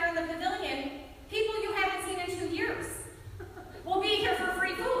Sunday back here in the pavilion. People you haven't seen in 2 years will be here for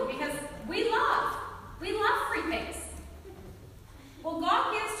free food, because we love free things. Well,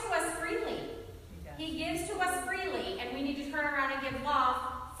 God gives to us freely. He gives to us freely, and we need to turn around and give love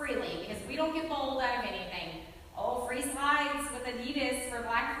freely, because we don't get bowled out of anything. Oh, free slides with Adidas for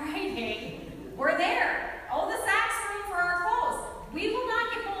Black Friday. We're there. Oh, the Saks room for our clothes. We will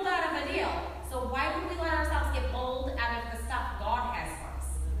not get bowled out of a deal. So why would we let ourselves get bowled out of the stuff God has for us?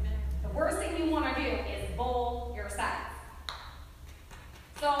 The worst thing you want to do is bowl yourself.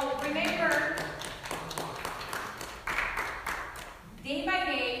 So remember, day by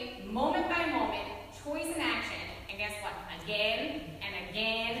day, moment by moment, choice and action. And guess what? Again and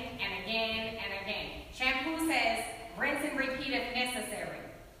again and again and again. Shampoo says rinse and repeat if necessary.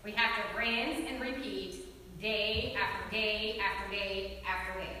 We have to rinse and repeat day after day after day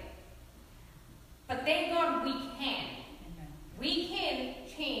after day. But thank God we can. We can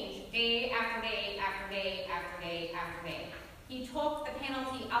change day after day after day after day after day. He took the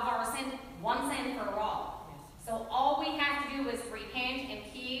penalty of our sin once and for all. So all we have to do is repent and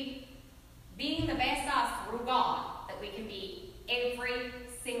keep being the best us through God that we can be every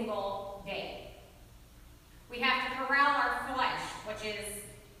single day. We have to corral our flesh, which is,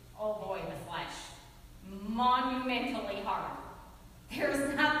 oh boy, the flesh, monumentally hard.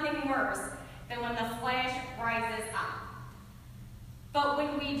 There's nothing worse than when the flesh rises up. But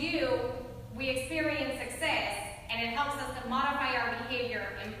when we do, we experience success, and it helps us to modify our behavior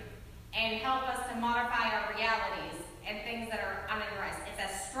and help us to modify our realities and things that are uninteresting.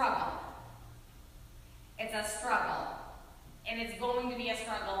 It's a struggle. It's a struggle. And it's going to be a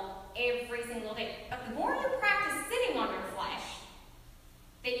struggle every single day. But the more you practice sitting on your flesh,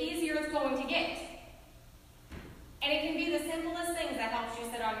 the easier it's going to get. And it can be the simplest things that helps you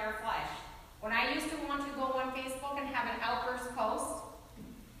sit on your flesh.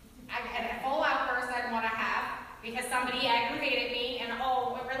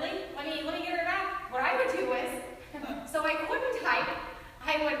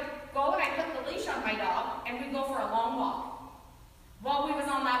 I would go and I'd put the leash on my dog, and we'd go for a long walk. While we was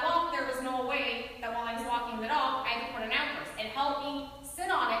on that walk, there was no way that while I was walking the dog, I could put an outburst. It helped me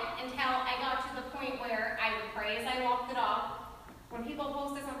sit on it until I got to the point where I would pray as I walked the dog. When people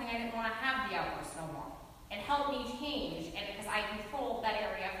posted something, I didn't want to have the outburst no more. It helped me change, and because I controlled that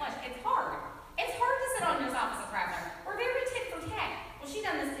area of flesh. It's hard. It's hard to sit on your opposite forever. We're very tit for tat. Well, she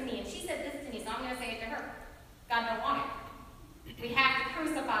done this to me, and she said this to me, so I'm going to say it to her. God don't want it. We have to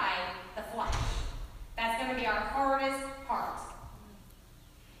crucify the flesh. That's going to be our hardest part.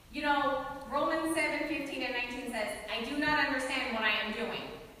 You know, Romans 7:15 and 19 says, I do not understand what I am doing,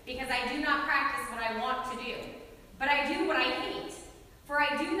 because I do not practice what I want to do, but I do what I hate. For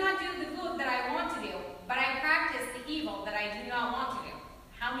I do not do the good that I want to do, but I practice the evil that I do not want to do.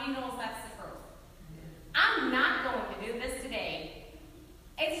 How many knows that's the truth? I'm not going to do this today.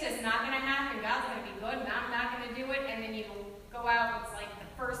 It's just not going to happen. God's going to be good, and I'm not going to do it. And then you go out, and it's like the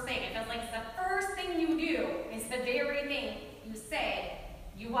first thing. It feels like it's the first thing you do is the very thing you said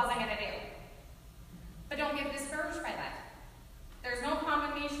you wasn't going to do. But don't get discouraged by that. There's no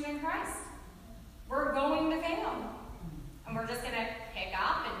condemnation in Christ. We're going to fail. And we're just going to pick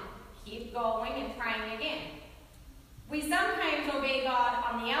up and keep going and trying again. We sometimes obey God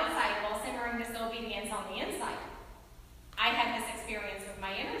on the outside while simmering disobedience on the inside. I had this experience with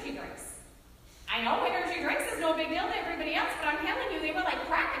my energy drinks. I know energy drinks is no big deal to everybody else, but I'm telling you, they were like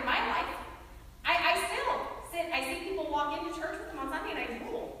crack in my life. I still sit, I see people walk into church with them on Sunday and I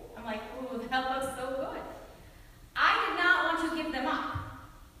drool. I'm like, ooh, that looks so good. I did not want to give them up.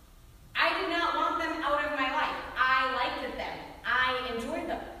 I did not want them out of my life. I liked them. I enjoyed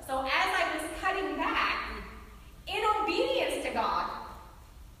them. So as I was cutting back, in obedience to God,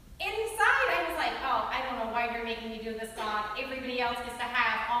 inside I was like, oh, I don't know why you're making me do this, God. Everybody else gets to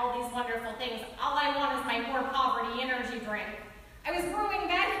have all these wonderful things. All I want is my poor poverty energy drink. I was growing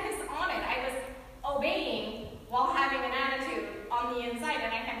madness on it. I was obeying while having an attitude on the inside,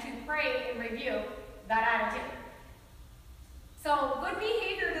 and I had to pray and review that attitude. So good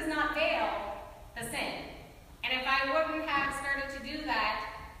behavior does not veil the sin. And if I wouldn't have started to do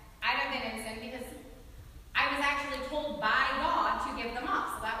that, I'd have been in sin because I was actually told by God to give them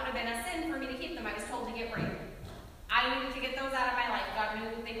up. So that would have been a sin for me to keep them. I was told to get rid of them. I needed to get those out of my life. God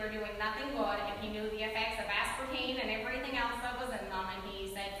knew they were doing nothing good, and He knew the effects of aspartame and everything else that was in them, and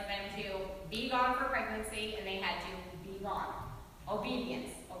He said for them to be gone for pregnancy, and they had to be gone.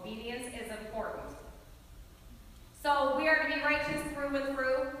 Obedience. Obedience is important. So we are to be righteous through and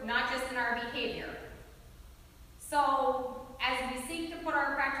through, not just in our behavior. So as we seek to put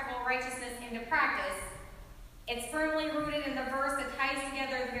our practical righteousness into practice, it's firmly rooted in the verse that ties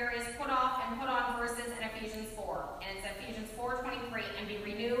together the various put off and put on verses in Ephesians 4. And it's Ephesians 4:23, and be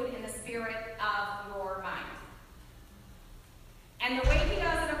renewed in the spirit of your mind. And the way He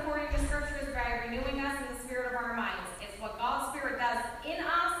does it according to Scripture is by renewing us in the spirit of our minds. It's what God's Spirit does in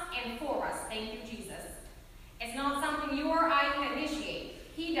us and for us. Thank you, Jesus. It's not something you or I can initiate.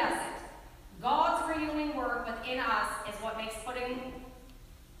 He does it. God's renewing work within us is what makes putting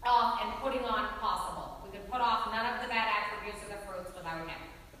off and putting on possible. We could put off none of the bad attributes or the fruits without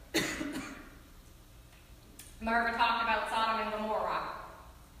Him. Margaret talked about Sodom and Gomorrah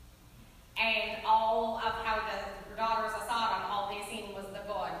and all of how the daughters of Sodom, all they seen was the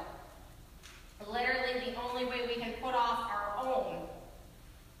good. Literally, the only way we can put off our own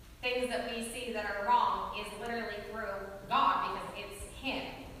things that we see that are wrong is literally through God, because it's Him.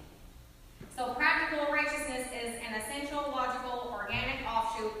 So practical righteousness is an essential, logical, organic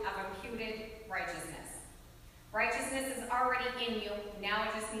offshoot of imputed righteousness. Righteousness is already in you. Now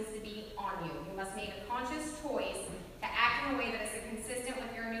it just needs to be on you. You must make a conscious choice to act in a way that is consistent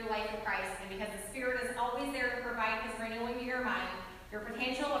with your new life in Christ. And because the Spirit is always there to provide His renewing to your mind, your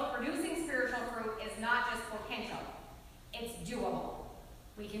potential of producing spiritual fruit is not just potential. It's doable.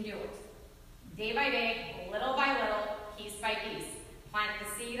 We can do it. Day by day, little by little, piece by piece. Plant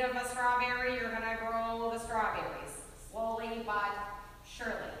the seed of a strawberry, you're going to grow the strawberries. Slowly but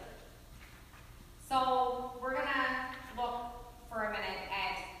surely. So we're going to look for a minute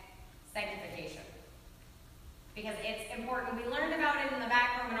at sanctification, because it's important. We learned about it in the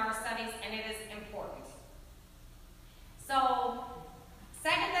back room in our studies, and it is important. So 2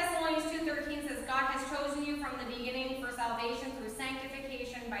 Thessalonians 2:13 says, God has chosen you from the beginning for salvation through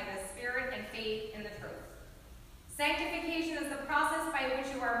sanctification by the Spirit and faith in the truth. Sanctification is the process by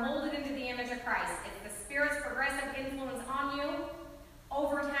which you are molded into the image of Christ. It's the Spirit's progressive influence on you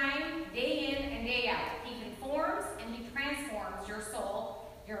over time, day in and day out. He conforms and He transforms your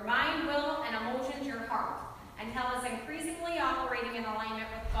soul, your mind, will, and emotions, your heart, until it's increasingly operating in alignment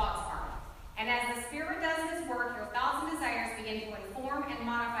with God's heart. And as the Spirit does His work, your thoughts and desires begin to inform and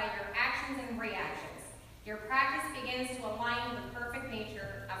modify free actions. Your practice begins to align with the perfect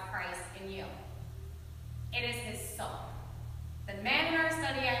nature of Christ in you. It is his soap. The man in our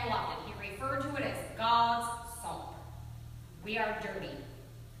study, I loved it. He referred to it as God's soap. We are dirty.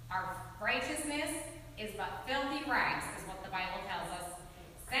 Our righteousness is but filthy rags, is what the Bible tells us.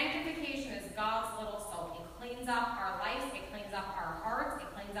 Sanctification is God's little soap. It cleans up our lives, it cleans up our hearts, it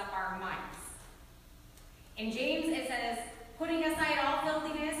cleans up our minds. In James it says, putting aside all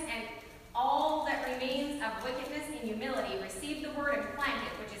filthiness and all that remains of wickedness and humility, receive the word and plant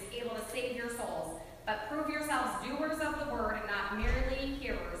it, which is able to save your souls. But prove yourselves doers of the word and not merely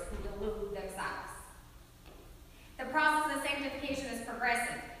hearers who delude themselves. The process of sanctification is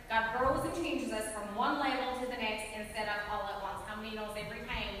progressive. God grows and changes us from one level to the next instead of all at once. How many knows every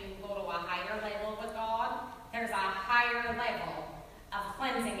time you go to a higher level with God, there's a higher level of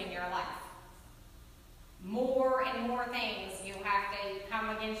cleansing in your life? More and more things you have to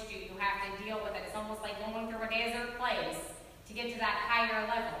come against you. You have to deal with it. It's almost like going through a desert place to get to that higher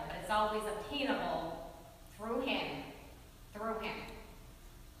level. But it's always obtainable through him. Through him.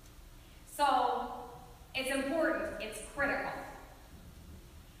 So, it's important. It's critical.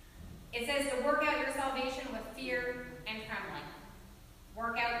 It says to work out your salvation with fear and trembling.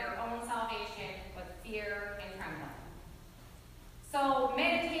 Work out your own salvation with fear and trembling. So,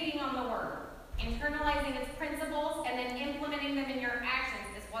 meditating on the word, internalizing its principles, and then implementing them in your actions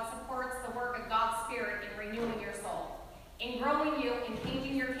is what supports the work of God's Spirit in renewing your soul, in growing you, in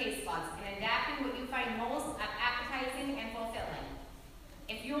changing your taste buds, in adapting what you find most appetizing and fulfilling.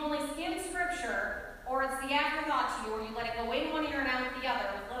 If you only skim Scripture, or it's the afterthought to you, or you let it go in one ear and out the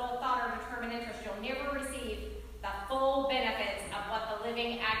other with little thought or determined interest, you'll never receive the full benefits of what the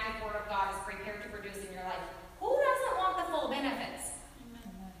living, active Word of God is prepared to produce in your life. Who doesn't want the full benefits?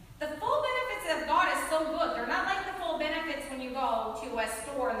 The full benefits of God is so good. They're not like the full benefits when you go to a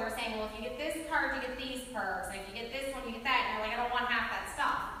store and they're saying, well, if you get this card, you get these perks, and if you get this one, you get that, and you're like, I don't want half that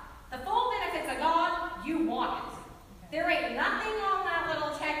stuff. The full benefits of God, you want it. There ain't nothing on that little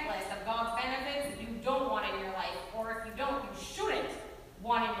checklist of God's benefits that you don't want in your life, or if you don't, you shouldn't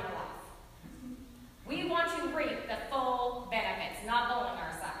want in your life. We want to reap the full benefits, not blowing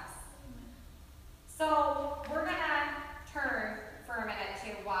ourselves. So we're going to turn for a minute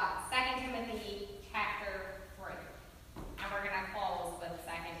to 2 Timothy chapter 3. And we're going to close with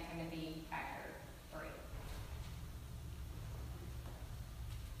 2 Timothy chapter 3.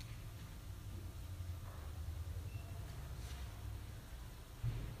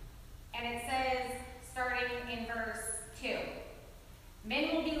 And it says, starting in verse 2,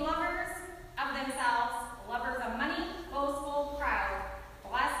 men will be lovers of themselves, lovers of money, boastful, proud,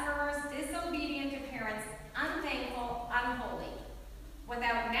 blasphemers, disobedient to parents, unthankful, unholy,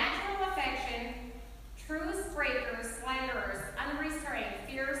 without natural affection, truce breakers, slanderers, unrestrained,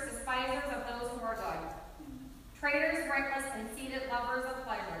 fierce, despisers of those who are good, traitors, reckless, conceited, lovers of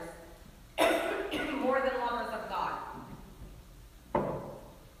pleasures, more than lovers of God,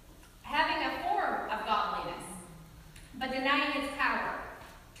 having a form of godliness, but denying its power.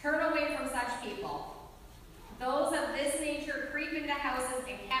 Turn away from such people. Those of this nature creep into houses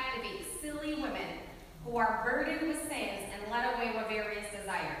and captivate silly women who are burdened with sins and led away with various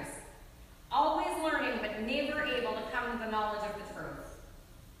desires, always learning but never able to come to the knowledge of the truth.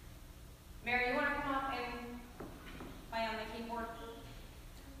 Mary, you want to come up and play on the keyboard?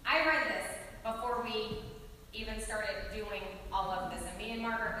 I read this before we even started doing all of this, and me and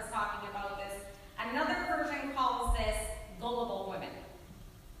Margaret was talking about this. Another version calls this gullible women.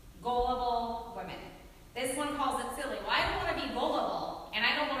 Gullible women. This one calls it silly. Well, I don't want to be gullible, and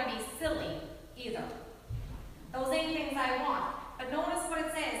I don't want to be silly either. Those ain't things I want. But notice what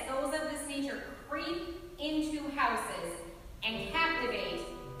it says. Those of this nature creep into houses and captivate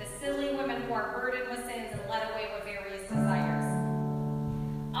the silly women who are burdened with sins and led away with various desires.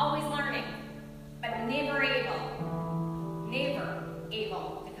 Always learning, but never able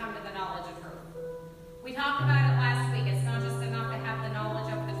to come to the knowledge of truth. We talked about it last week. It's not just enough to have the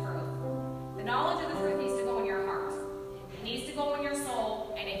knowledge of the truth. The knowledge of the truth needs to go in your heart. It needs to go in your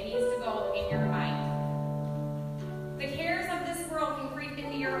soul, and it needs to go in your mind. The cares of this world can creep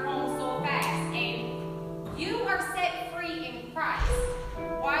into your home so fast, and you are set free in Christ.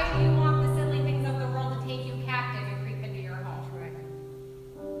 Why do you want the silly things of the world to take you captive and creep into your home?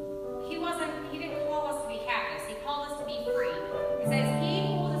 He didn't call us to be captives. He called us to be free. He says, he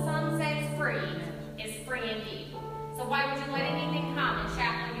who the Son sets free is free indeed. So why would you let anything come and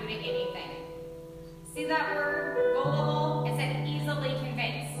shackle you to anything?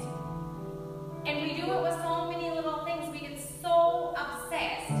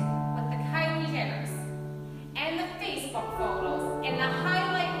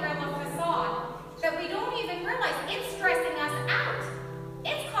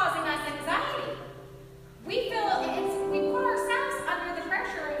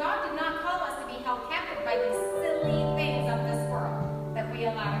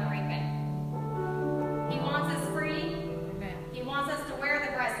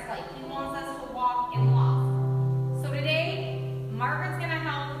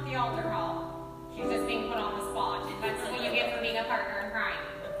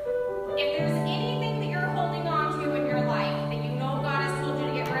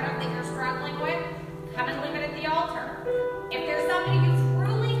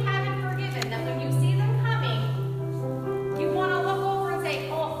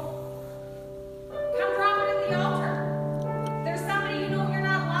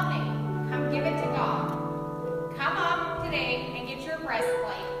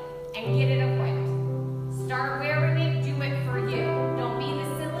 and get it